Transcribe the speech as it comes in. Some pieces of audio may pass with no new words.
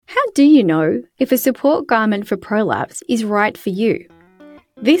do you know if a support garment for prolapse is right for you?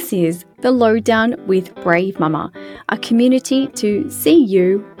 This is The Lowdown with Brave Mama, a community to see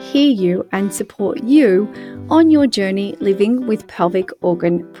you, hear you, and support you on your journey living with pelvic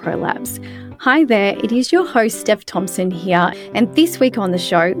organ prolapse. Hi there, it is your host Steph Thompson here, and this week on the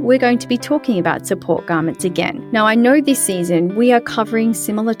show we're going to be talking about support garments again. Now I know this season we are covering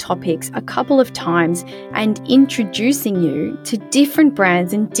similar topics a couple of times and introducing you to different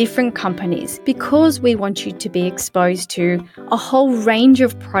brands and different companies because we want you to be exposed to a whole range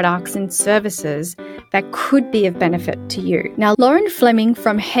of products and services that could be of benefit to you. Now Lauren Flemming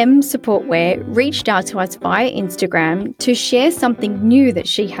from Hem Supportwear reached out to us via Instagram to share something new that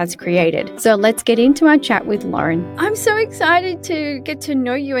she has created. So let's get into our chat with Lauren. I'm so excited to get to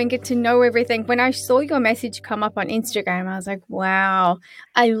know you and get to know everything. When I saw your message come up on Instagram, I was like, wow,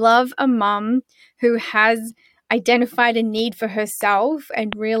 I love a mum who has identified a need for herself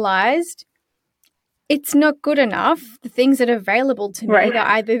and realized it's not good enough. The things that are available to me, Right.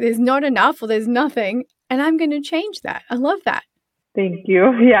 either there's not enough or there's nothing, and I'm going to change that. I love that. Thank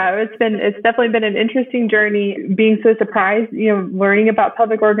you. Yeah, it's definitely been an interesting journey, being so surprised, learning about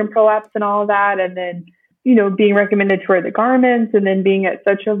pelvic organ prolapse and all of that, and then, being recommended to wear the garments, and then being at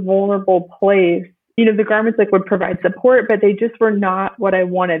such a vulnerable place. The garments would provide support, but they just were not what I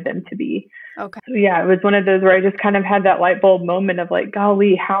wanted them to be. Okay. So yeah, it was one of those where I just kind of had that light bulb moment of like,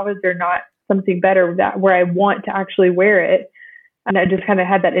 golly, how is there not something better where I want to actually wear it? And I just kind of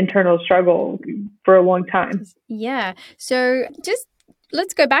had that internal struggle for a long time. Yeah. So just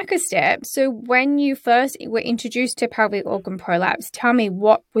let's go back a step. So when you first were introduced to pelvic organ prolapse, tell me,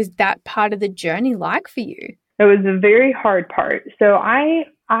 what was that part of the journey like for you? It was a very hard part. So I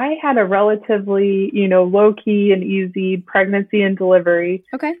had a relatively, low key and easy pregnancy and delivery.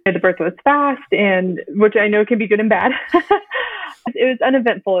 Okay. The birth was fast, and which I know can be good and bad. It was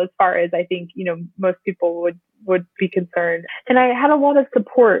uneventful as far as I think, most people would be concerned. And I had a lot of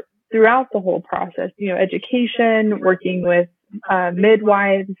support throughout the whole process, education, working with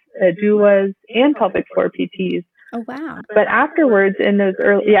midwives, doulas, and pelvic floor PTs. Oh, wow. But afterwards, in those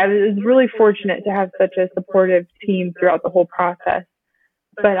I was really fortunate to have such a supportive team throughout the whole process.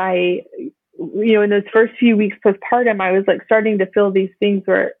 But in those first few weeks postpartum, I was starting to feel these things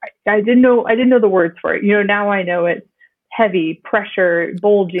where I didn't know the words for it. Now I know it's heavy, pressure,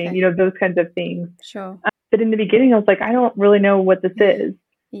 bulging, Okay. Those kinds of things. Sure. But in the beginning, I was like, I don't really know what this is.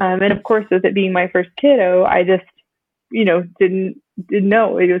 Yeah. And of course, with it being my first kiddo, I just, didn't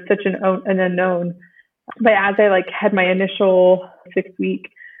know. It was such an unknown. But as I had my initial 6-week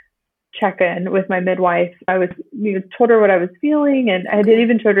check-in with my midwife, I was, told her what I was feeling, and I did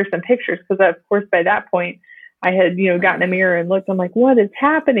even showed her some pictures because, of course, by that point, I had, gotten a mirror and looked. I'm like, what is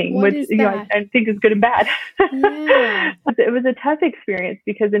happening? What Which, is that? I think is good and bad. Yeah. It was a tough experience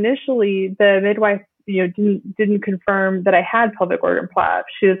because initially the midwife, didn't confirm that I had pelvic organ prolapse.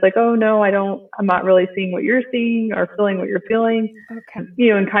 She was like, oh no, I'm not really seeing what you're seeing or feeling what you're feeling. Okay.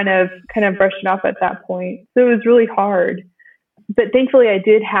 And kind of brushed it off at that point. So it was really hard. But thankfully I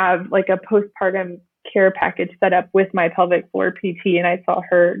did have a postpartum care package set up with my pelvic floor PT, and I saw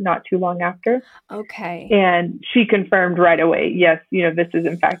her not too long after. Okay. And she confirmed right away, yes, this is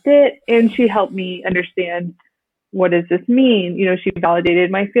in fact it. And she helped me understand, what does this mean? She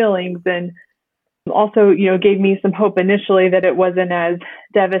validated my feelings and also, gave me some hope initially that it wasn't as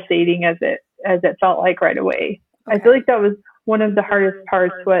devastating as it felt like right away. Okay. I feel like that was one of the hardest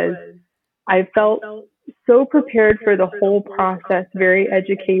parts. Was I felt so prepared for the whole process, very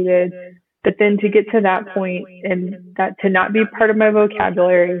educated, but then to get to that point and that to not be part of my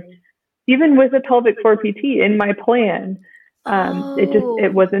vocabulary, even with a pelvic floor PT in my plan,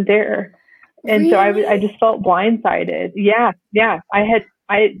 it wasn't there. And so I just felt blindsided. Yeah.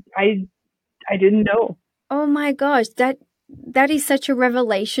 I didn't know. Oh my gosh, that is such a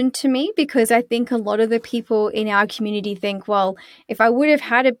revelation to me, because I think a lot of the people in our community think, well, if I would have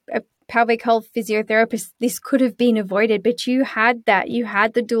had a pelvic health physiotherapist, this could have been avoided. But you had that. You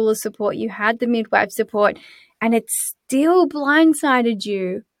had the doula support. You had the midwife support, and it still blindsided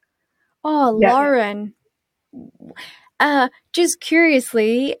you. Oh, Yeah. Lauren, just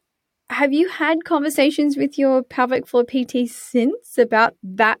curiously, have you had conversations with your pelvic floor PT since about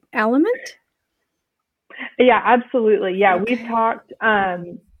that element? Yeah, absolutely. Yeah, Okay. we've talked,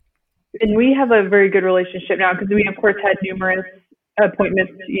 and we have a very good relationship now because we, of course, had numerous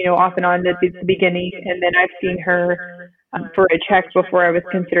appointments, off and on at the beginning. And then I've seen her for a check before I was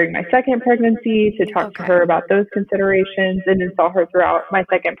considering my second pregnancy to talk to her about those considerations, and then saw her throughout my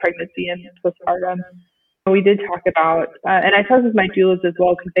second pregnancy and postpartum. We did talk about, and I talked with my doulas as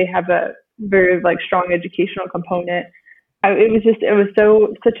well because they have a very strong educational component. it was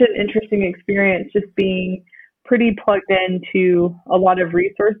such an interesting experience, just being pretty plugged into a lot of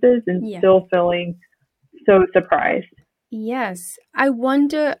resources and still feeling so surprised. Yes. I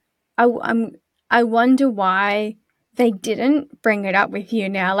wonder why they didn't bring it up with you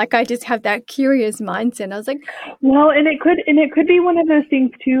now. Like, I just have that curious mindset. I was like, well, and it could be one of those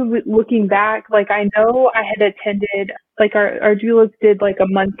things too, looking back. Like, I know I had attended, like, our doulas did like a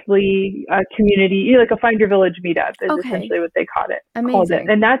monthly community, like a Find Your Village meetup is essentially what they called it. Amazing.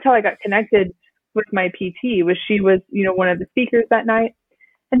 And that's how I got connected with my PT, was she was, one of the speakers that night.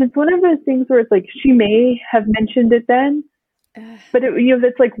 And it's one of those things where it's like, she may have mentioned it then, but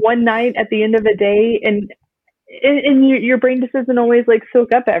it's like one night at the end of the day, and your brain just doesn't always like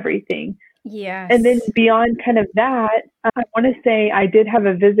soak up everything. Yes. And then beyond kind of that, I want to say I did have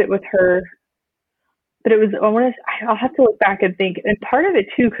a visit with her, but I'll have to look back and think. And part of it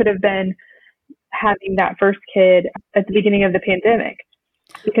too could have been having that first kid at the beginning of the pandemic,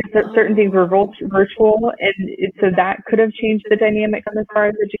 because certain things were virtual, and so that could have changed the dynamic as far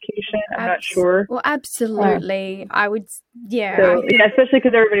as education. I'm not sure. Well, absolutely. I would, So, especially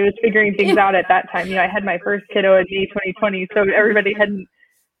because everybody was figuring things out at that time. I had my first kiddo in May 2020, so everybody hadn't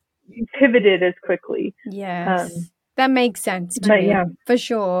pivoted as quickly. Yes. That makes sense to me, for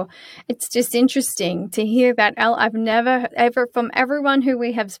sure. It's just interesting to hear that. I've never ever, from everyone who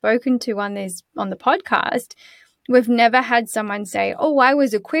we have spoken to on the podcast, we've never had someone say, "Oh, I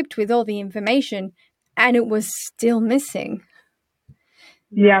was equipped with all the information and it was still missing."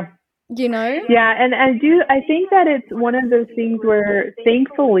 Yeah. Yeah, and I think that it's one of those things where,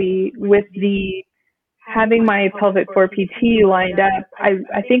 thankfully, with having my pelvic floor PT lined up,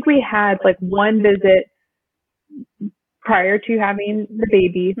 I think we had like one visit prior to having the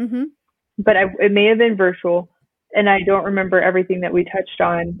baby, but it may have been virtual, and I don't remember everything that we touched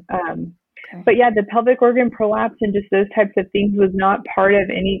on. But yeah, the pelvic organ prolapse and just those types of things was not part of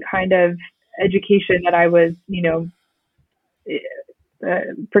any kind of education that I was,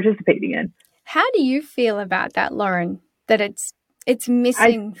 participating in. How do you feel about that, Lauren? That it's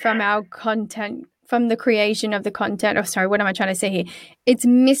missing from our content, from the creation of the content. Oh, sorry, what am I trying to say here? It's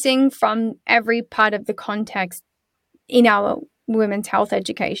missing from every part of the context in our women's health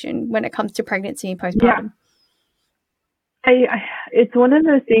education when it comes to pregnancy and postpartum. It's one of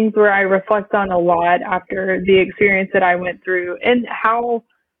those things where I reflect on a lot after the experience that I went through, and how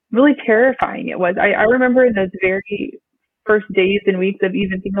really terrifying it was. I remember in those very first days and weeks of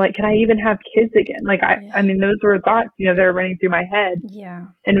even thinking, like, can I even have kids again? Like, I mean, those were thoughts, that were running through my head. Yeah.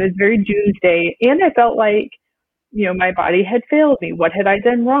 And it was very doomsday. And I felt like, my body had failed me. What had I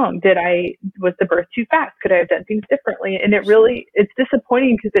done wrong? Was the birth too fast? Could I have done things differently? And it's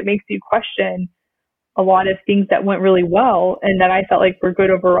disappointing, because it makes you question a lot of things that went really well and that I felt like were good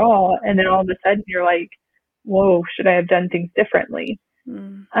overall. And then all of a sudden you're like, whoa, should I have done things differently?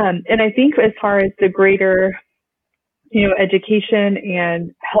 And I think as far as the greater, education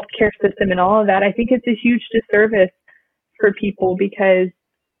and healthcare system and all of that, I think it's a huge disservice for people, because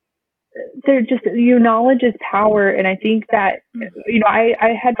they're just, knowledge is power. And I think that, I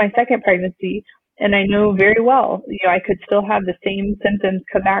had my second pregnancy, and I know very well, I could still have the same symptoms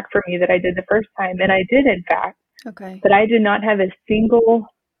come back for me that I did the first time. And I did, in fact. Okay. But I did not have a single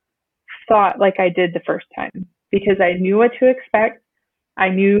thought like I did the first time, because I knew what to expect. I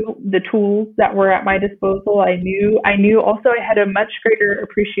knew the tools that were at my disposal. I knew also I had a much greater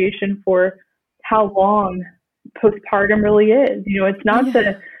appreciation for how long postpartum really is. It's not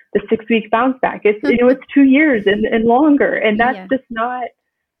the 6-week bounce back. It's, it's 2 years and longer. And that's just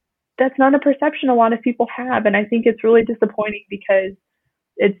that's not a perception a lot of people have. And I think it's really disappointing, because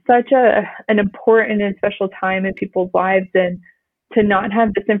it's such an important and special time in people's lives, and to not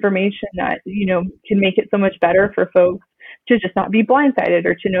have this information that, can make it so much better for folks to just not be blindsided,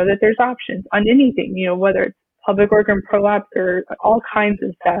 or to know that there's options on anything, whether it's pelvic organ prolapse or all kinds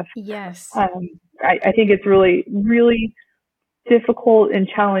of stuff. Yes. I think it's really, really difficult and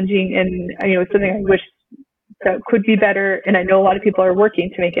challenging, and, it's something I wish that could be better. And I know a lot of people are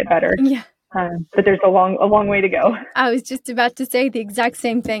working to make it better. Yeah. But there's a long way to go. I was just about to say the exact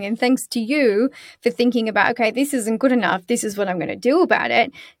same thing. And thanks to you for thinking about, okay, this isn't good enough. This is what I'm going to do about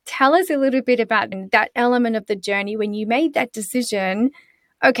it. Tell us a little bit about that element of the journey when you made that decision.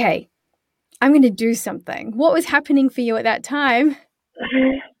 Okay, I'm going to do something. What was happening for you at that time?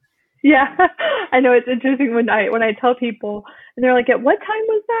 Yeah, I know, it's interesting when I tell people, and they're like, "At what time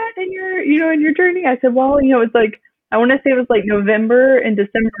was that in your journey?" I said, "Well, it's like, I want to say it was like November and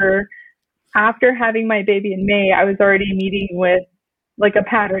December. After having my baby in May, I was already meeting with like a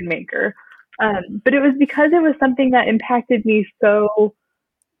pattern maker, but it was because it was something that impacted me so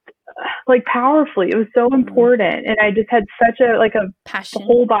like powerfully. It was so important. And I just had such a Passion.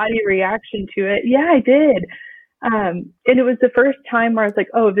 whole body reaction to it. Yeah, I did. And it was the first time where I was like,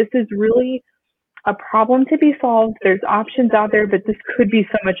 oh, this is really a problem to be solved. There's options out there, but this could be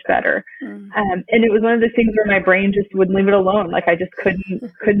so much better. And it was one of the things where my brain just wouldn't leave it alone. Like I just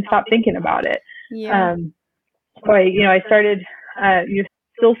couldn't stop thinking about it. Yeah. So I started,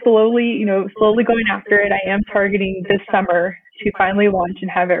 still slowly going after it. I am targeting this summer to finally launch and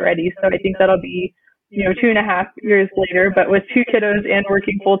have it ready. So I think that'll be, 2.5 years later, but with 2 kiddos and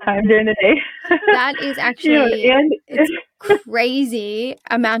working full time during the day. That is actually, it's crazy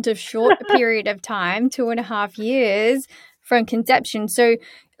amount of short period of time, 2.5 years from conception. So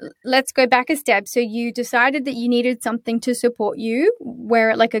let's go back a step. So you decided that you needed something to support you, wear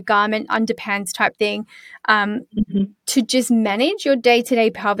it like a garment, underpants type thing, to just manage your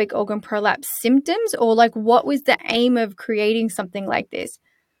day-to-day pelvic organ prolapse symptoms, or like what was the aim of creating something like this?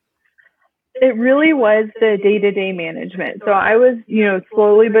 It really was the day-to-day management. So I was,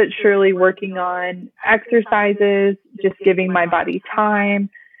 slowly but surely working on exercises, just giving my body time.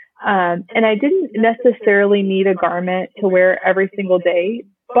 And I didn't necessarily need a garment to wear every single day,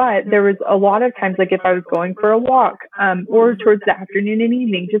 but there was a lot of times, like if I was going for a walk, or towards the afternoon and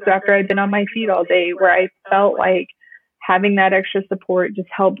evening, just after I'd been on my feet all day, where I felt like having that extra support just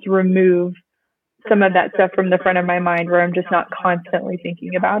helped remove some of that stuff from the front of my mind, where I'm just not constantly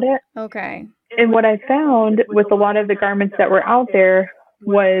thinking about it. Okay. And what I found with a lot of the garments that were out there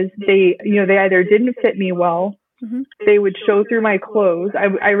was they either didn't fit me well, they would show through my clothes.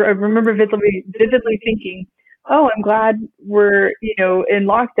 I remember vividly thinking, oh, I'm glad we're, in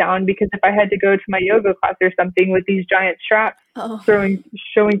lockdown, because if I had to go to my yoga class or something with these giant straps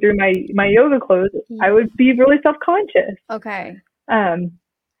showing through my yoga clothes, I would be really self-conscious. Okay.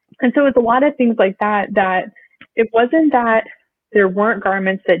 And so it's a lot of things like that it wasn't that there weren't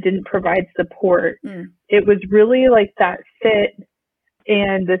garments that didn't provide support. It was really like that fit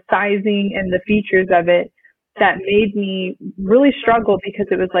and the sizing and the features of it that made me really struggle, because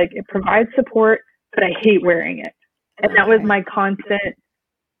it was like, it provides support, but I hate wearing it. And that was my constant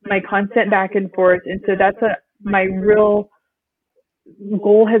back and forth. And so that's my real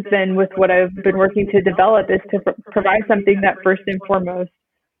goal has been with what I've been working to develop, is to provide something that first and foremost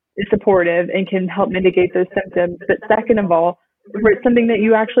is supportive and can help mitigate those symptoms. But second of all, it's something that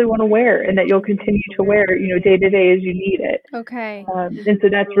you actually want to wear and that you'll continue to wear, day to day as you need it. Okay. And so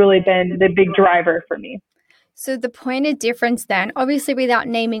that's really been the big driver for me. So the point of difference then, obviously without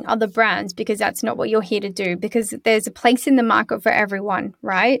naming other brands, because that's not what you're here to do, because there's a place in the market for everyone,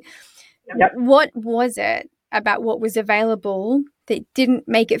 right? Yep. What was it about what was available that didn't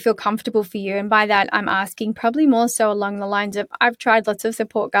make it feel comfortable for you? And by that, I'm asking probably more so along the lines of, I've tried lots of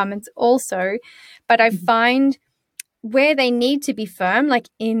support garments also, but I find where they need to be firm, like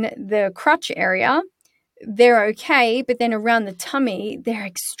in the crotch area, they're okay, but then around the tummy, they're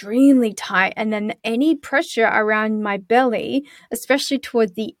extremely tight. And then any pressure around my belly, especially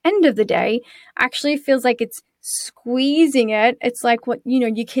towards the end of the day, actually feels like it's squeezing it. It's like what,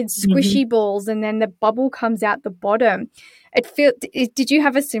 your kids' squishy balls, and then the bubble comes out the bottom. Did you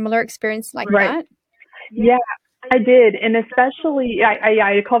have a similar experience like that? Yeah, I did. And especially,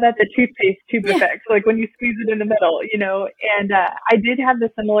 I call that the toothpaste tube effect. Like when you squeeze it in the middle, and I did have the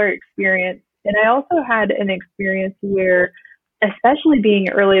similar experience. And I also had an experience where, especially being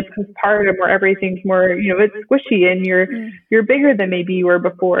early postpartum, where everything's more, it's squishy and you're bigger than maybe you were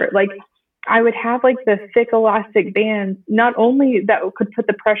before. Like I would have like the thick elastic bands, not only that could put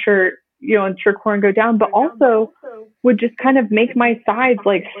the pressure, on your core and go down, but also would just kind of make my sides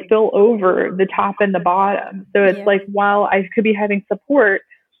like spill over the top and the bottom. So it's like, while I could be having support,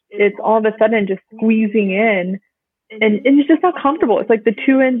 it's all of a sudden just squeezing in. And it's just not comfortable. It's like the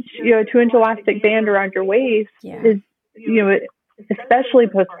 2-inch elastic band around your waist is, especially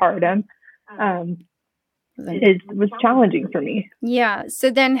postpartum, was challenging for me. Yeah.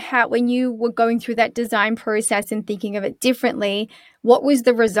 So then when you were going through that design process and thinking of it differently, what was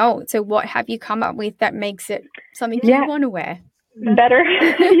the result? So what have you come up with that makes it something you want to wear? Better.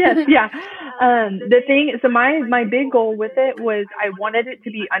 Yes. Yeah. So my big goal with it was I wanted it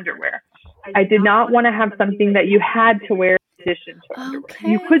to be underwear. I did not want to have something that you had to wear in addition to underwear.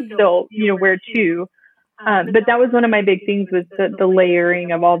 You could still, wear two. But that was one of my big things, was the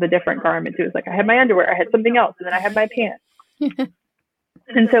layering of all the different garments. It was like I had my underwear, I had something else, and then I had my pants.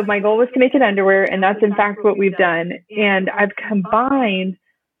 And so my goal was to make it underwear, and that's in fact what we've done. And I've combined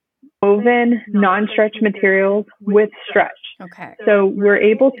woven non-stretch materials with stretch. Okay. So we're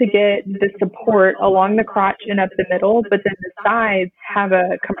able to get the support along the crotch and up the middle, but then the sides have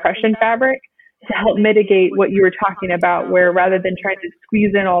a compression fabric to help mitigate what you were talking about, where rather than trying to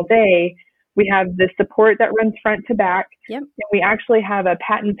squeeze in all day, we have the support that runs front to back. Yep. And we actually have a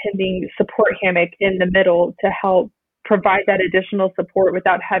patent pending support hammock in the middle to help provide that additional support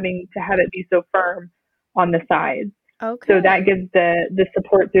without having to have it be so firm on the sides. Okay. So that gives the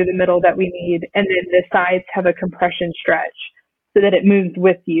support through the middle that we need. And then the sides have a compression stretch so that it moves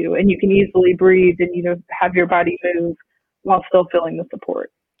with you and you can easily breathe and, have your body move while still feeling the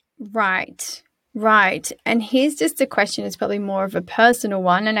support. Right. Right. And here's just a question. It's probably more of a personal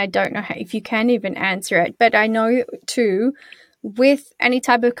one, and I don't know if you can even answer it, but I know too, with any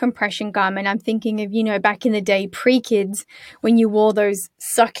type of compression garment, I'm thinking of, back in the day, pre-kids, when you wore those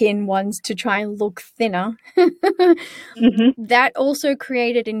suck-in ones to try and look thinner. Mm-hmm. That also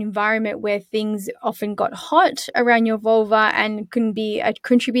created an environment where things often got hot around your vulva and can be a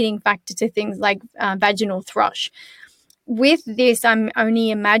contributing factor to things like vaginal thrush. With this, I'm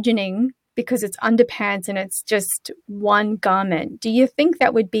only imagining, because it's underpants and it's just one garment. Do you think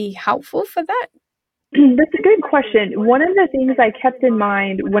that would be helpful for that? That's a good question. One of the things I kept in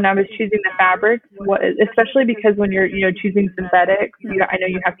mind when I was choosing the fabrics, especially because when you're, choosing synthetics, I know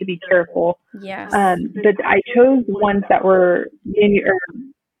you have to be careful. Yes. But I chose ones that were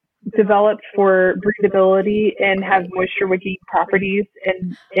developed for breathability and have moisture wicking properties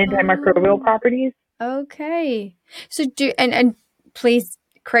and antimicrobial properties. Okay. So and please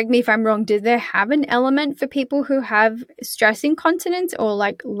correct me if I'm wrong, do they have an element for people who have stress incontinence or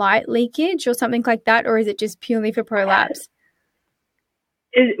like light leakage or something like that, or is it just purely for prolapse?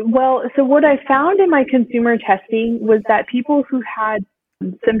 So what I found in my consumer testing was that people who had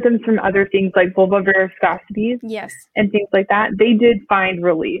symptoms from other things like vulvar varicosities Yes. and things like that, they did find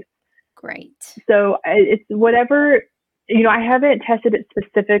relief. Great. So it's whatever, I haven't tested it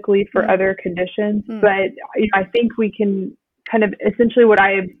specifically for other conditions, but I think we can kind of essentially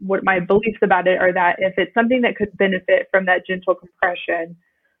what my beliefs about it are that if it's something that could benefit from that gentle compression,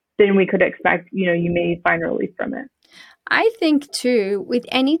 then we could expect, you may find relief from it. I think too, with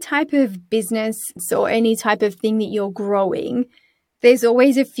any type of business or any type of thing that you're growing, there's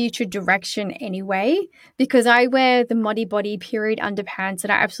always a future direction anyway, because I wear the Modi Body period underpants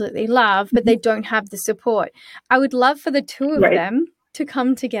that I absolutely love, but they don't have the support. I would love for the two of them to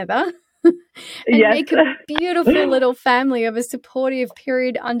come together and make a beautiful little family of a supportive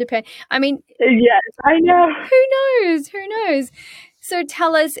period underpants. I mean, yes, I know. Who knows? So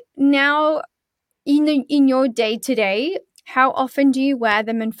tell us now, in your day-to-day, how often do you wear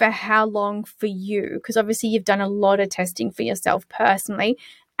them and for how long for you? Because obviously you've done a lot of testing for yourself personally.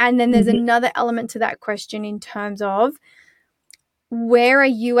 And then there's another element to that question in terms of where are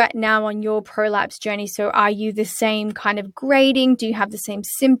you at now on your prolapse journey? So are you the same kind of grading? Do you have the same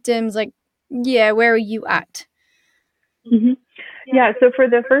symptoms? Where are you at? Mm-hmm. Yeah, so for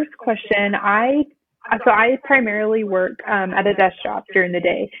the first question, I primarily work at a desk job during the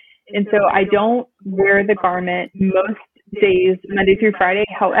day. And so I don't wear the garment most days, Monday through Friday.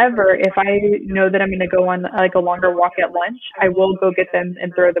 However, if I know that I'm going to go on like a longer walk at lunch, I will go get them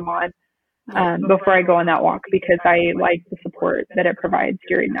and throw them on before I go on that walk because I like the support that it provides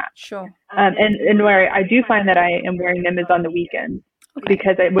during that. Sure. And where I do find that I am wearing them is on the weekends. Okay.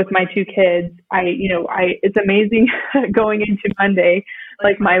 Because with my two kids, it's amazing going into Monday,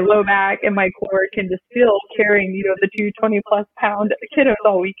 like my low back and my core can just feel carrying, the 220+ pound kiddos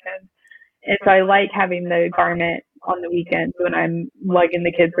all weekend. And so I like having the garment on the weekends when I'm lugging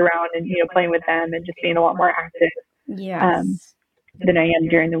the kids around and, playing with them and just being a lot more active than I am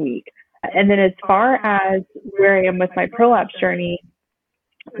during the week. And then as far as where I am with my prolapse journey,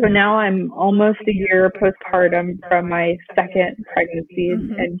 so now I'm almost a year postpartum from my second pregnancy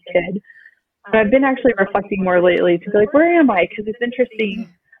and kid. I've been actually reflecting more lately to be like, where am I? Because it's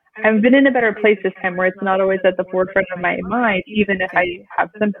interesting. I've been in a better place this time where it's not always at the forefront of my mind, even if I have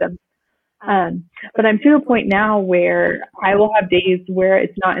symptoms. But I'm to a point now where I will have days where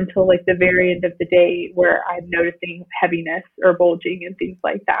it's not until like the very end of the day where I'm noticing heaviness or bulging and things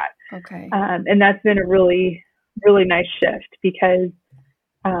like that. Okay. And that's been a really, really nice shift because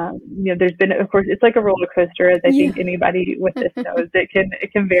there's been, of course, it's like a roller coaster, as I think anybody with this knows.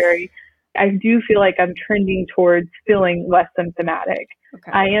 It can vary. I do feel like I'm trending towards feeling less symptomatic.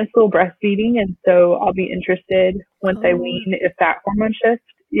 Okay. I am still breastfeeding, and so I'll be interested once I wean if that hormone shifts.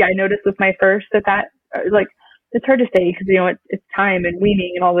 Yeah, I noticed with my first that it's hard to say because it's time and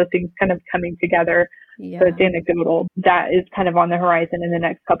weaning and all those things kind of coming together. Yeah. So it's anecdotal. That is kind of on the horizon in the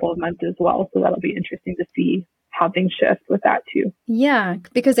next couple of months as well. So that'll be interesting to see how things shift with that too. Yeah,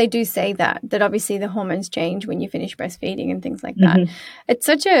 because they do say that obviously the hormones change when you finish breastfeeding and things like that. It's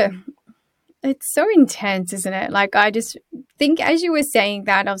such a It's so intense, isn't it? Like, I just think as you were saying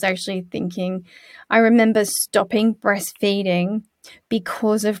that, I was actually thinking, I remember stopping breastfeeding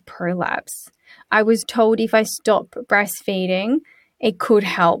because of prolapse. I was told if I stop breastfeeding, it could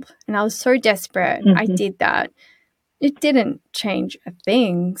help. And I was so desperate. I Mm-hmm. did that. It didn't change a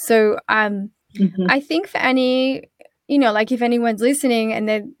thing. So Mm-hmm. I think for any, like if anyone's listening and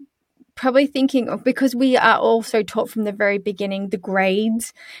they're probably thinking of, because we are also taught from the very beginning the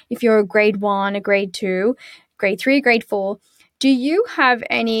grades, if you're a grade 1, a grade 2, grade 3, grade 4, do you have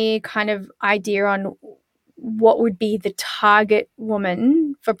any kind of idea on what would be the target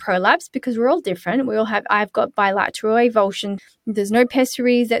woman for prolapse? Because we're all different. I've got bilateral avulsion. There's no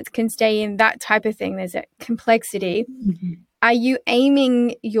pessaries that can stay in, that type of thing. There's a complexity. Mm-hmm. Are you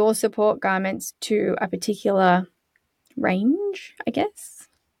aiming your support garments to a particular range, I guess?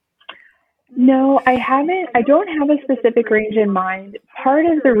 No, I haven't. I don't have a specific range in mind. Part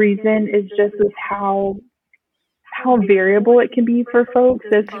of the reason is just with how variable it can be for folks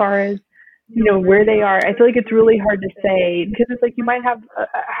as far as where they are. I feel like it's really hard to say because it's like you might have a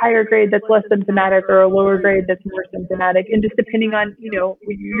higher grade that's less symptomatic or a lower grade that's more symptomatic, and just depending on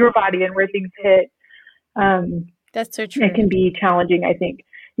your body and where things hit, That's so true. it can be challenging. I think.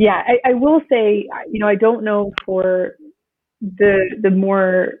 Yeah, I will say I don't know for the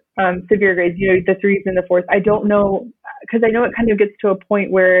more severe grades, the threes and the fours. I don't know because I know it kind of gets to a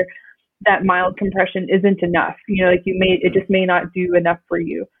point where that mild compression isn't enough. Like it just may not do enough for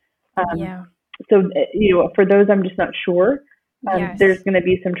you. Yeah. So for those, I'm just not sure. Yes. There's going to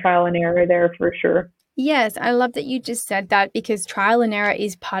be some trial and error there for sure. Yes, I love that you just said that, because trial and error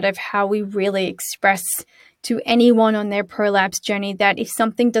is part of how we really express to anyone on their prolapse journey that if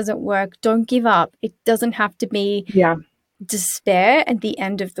something doesn't work, don't give up. It doesn't have to be Yeah. despair at the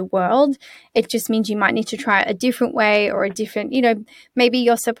end of the world. It just means you might need to try a different way, or a different, maybe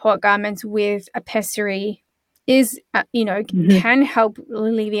your support garments with a pessary is, can help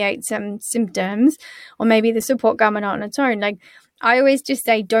alleviate some symptoms, or maybe the support garment on its own. Like, I always just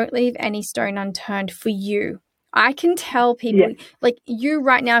say, don't leave any stone unturned for you. I can tell people, like you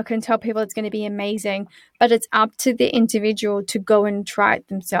right now can tell people it's going to be amazing, but it's up to the individual to go and try it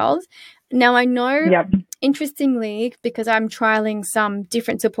themselves. Now, I know, interestingly, because I'm trialing some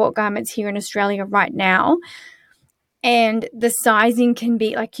different support garments here in Australia right now, and the sizing can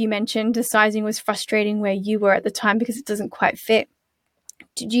be, like you mentioned, the sizing was frustrating where you were at the time because it doesn't quite fit.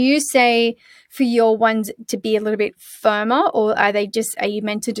 Did you say for your ones to be a little bit firmer, or are you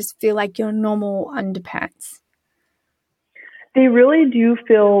meant to just feel like your normal underpants? They really do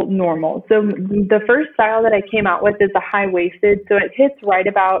feel normal. So the first style that I came out with is a high-waisted, so it hits right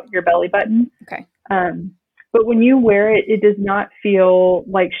about your belly button. Okay. But when you wear it, it does not feel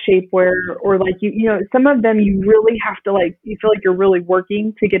like shapewear, or like some of them you really have to, like, you feel like you're really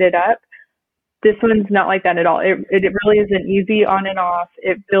working to get it up. This one's not like that at all. It really is an easy on and off.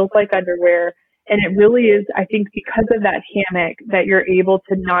 It feels like underwear. And it really is, I think, because of that hammock, that you're able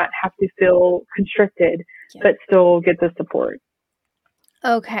to not have to feel constricted, but still get the support.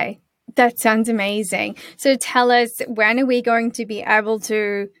 Okay. That sounds amazing. So tell us, when are we going to be able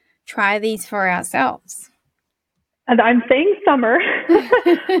to try these for ourselves? And I'm saying summer,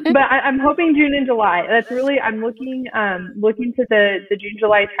 but I'm hoping June and July. That's really, I'm looking to the June,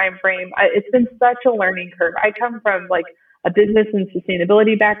 July timeframe. It's been such a learning curve. I come from like a business and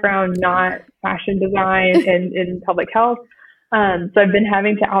sustainability background, not fashion design and in public health. So I've been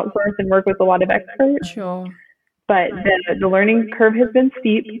having to outsource and work with a lot of experts. Sure. But the learning curve has been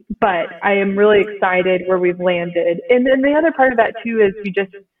steep, but I am really excited where we've landed. And then the other part of that too is we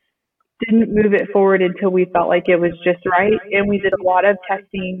just didn't move it forward until we felt like it was just right. And we did a lot of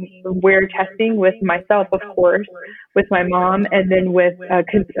testing, wear testing with myself, of course, with my mom, and then with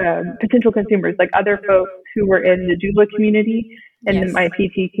potential consumers, like other folks who were in the doula community and my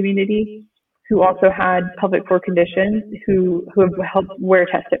PT community, who also had pelvic floor conditions, who have helped wear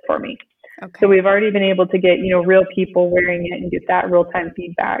test it for me. Okay. So we've already been able to get, real people wearing it and get that real-time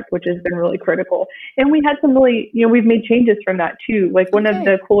feedback, which has been really critical. And we had some really, we've made changes from that too. Like one of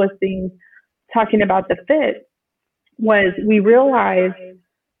the coolest things talking about the fit was we realized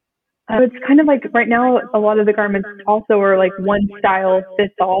it's kind of like right now, a lot of the garments also are like one style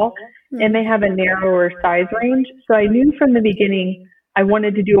fits all, and they have a narrower size range. So I knew from the beginning I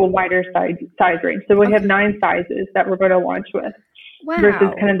wanted to do a wider size range. So we have 9 sizes that we're going to launch with. Wow. Versus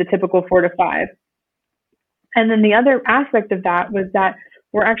kind of the typical 4 to 5. And then the other aspect of that was that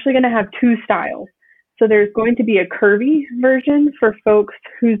we're actually going to have 2 styles. So there's going to be a curvy version for folks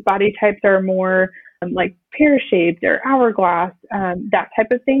whose body types are more like pear-shaped or hourglass, that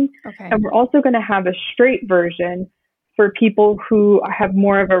type of thing. Okay. And we're also going to have a straight version for people who have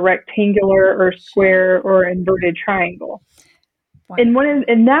more of a rectangular or square or inverted triangle. Wow.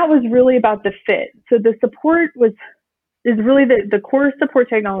 And that was really about the fit. So the support is really the core support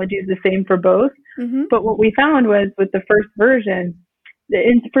technology is the same for both. Mm-hmm. But what we found was with the first version,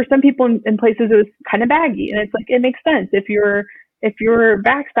 for some people in places it was kind of baggy, and it's like it makes sense if your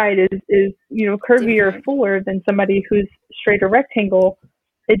backside is curvy or fuller than somebody who's straight or rectangle.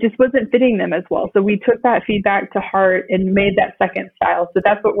 It just wasn't fitting them as well. So we took that feedback to heart and made that second style. So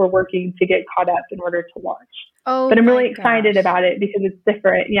that's what we're working to get caught up in order to launch. Oh, but I'm really excited about it because it's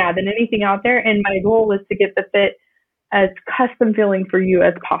different, than anything out there. And my goal is to get the fit as custom feeling for you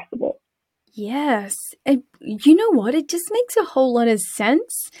as possible. Yes. And you know what? It just makes a whole lot of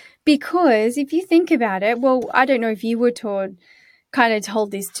sense because if you think about it, well, I don't know if you were told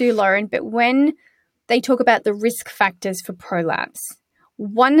this too, Lauren, but when they talk about the risk factors for prolapse,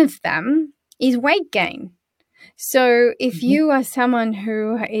 one of them is weight gain. So if you are someone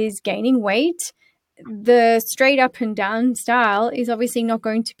who is gaining weight, the straight up and down style is obviously not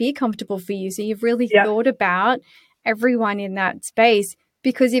going to be comfortable for you. So you've really thought about everyone in that space,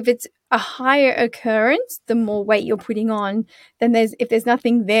 because if it's a higher occurrence, the more weight you're putting on, then if there's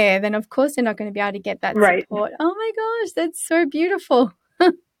nothing there, then of course they're not going to be able to get that support. Oh my gosh, that's so beautiful.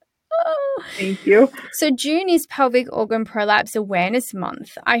 Thank you. So June is Pelvic Organ Prolapse Awareness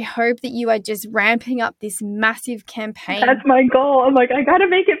Month. I hope that you are just ramping up this massive campaign. That's my goal. I'm like, I got to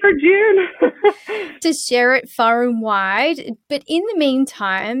make it for June. to share it far and wide. But in the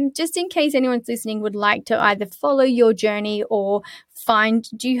meantime, just in case anyone's listening would like to either follow your journey or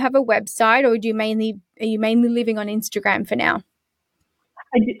do you have a website, or are you mainly living on Instagram for now?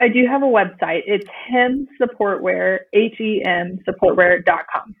 I do have a website. It's Hem Supportwear, HEM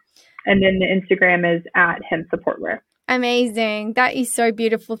Supportwear.com. And then the Instagram is at Hem Supportwear. Amazing. That is so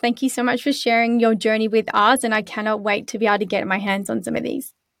beautiful. Thank you so much for sharing your journey with us. And I cannot wait to be able to get my hands on some of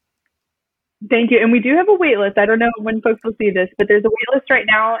these. Thank you. And we do have a wait list. I don't know when folks will see this, but there's a wait list right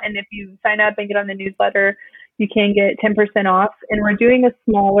now. And if you sign up and get on the newsletter, you can get 10% off. And we're doing a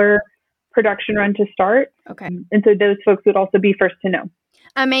smaller production run to start. Okay. And so those folks would also be first to know.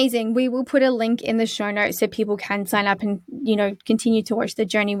 Amazing. We will put a link in the show notes so people can sign up and, continue to watch the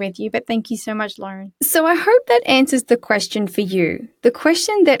journey with you. But thank you so much, Lauren. So I hope that answers the question for you. The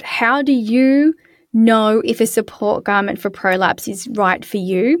question that how do you know if a support garment for prolapse is right for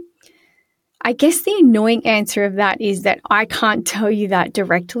you? I guess the annoying answer of that is that I can't tell you that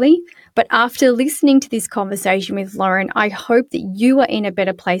directly. But after listening to this conversation with Lauren, I hope that you are in a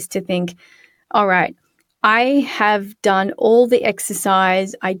better place to think, all right, I have done all the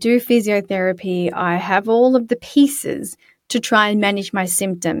exercise, I do physiotherapy, I have all of the pieces to try and manage my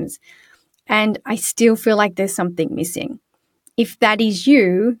symptoms, and I still feel like there's something missing. If that is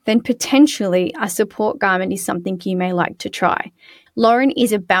you, then potentially a support garment is something you may like to try. Lauren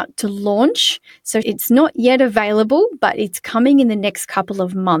is about to launch, so it's not yet available, but it's coming in the next couple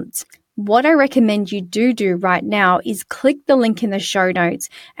of months. What I recommend you do right now is click the link in the show notes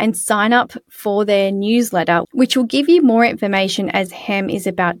and sign up for their newsletter, which will give you more information as Hem is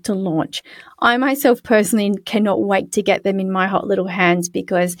about to launch. I myself personally cannot wait to get them in my hot little hands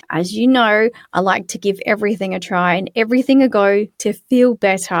because, as you know, I like to give everything a try and everything a go to feel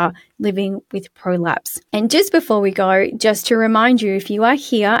better living with prolapse. And just before we go, just to remind you, if you are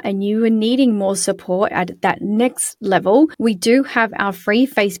here and you are needing more support at that next level, we do have our free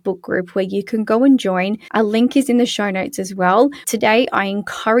Facebook group where you can go and join. A link is in the show notes as well. Today, I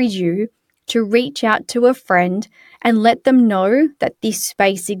encourage you to reach out to a friend and let them know that this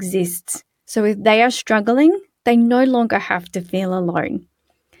space exists. So if they are struggling, they no longer have to feel alone.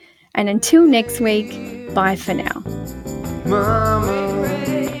 And until next week, bye for now. Mama.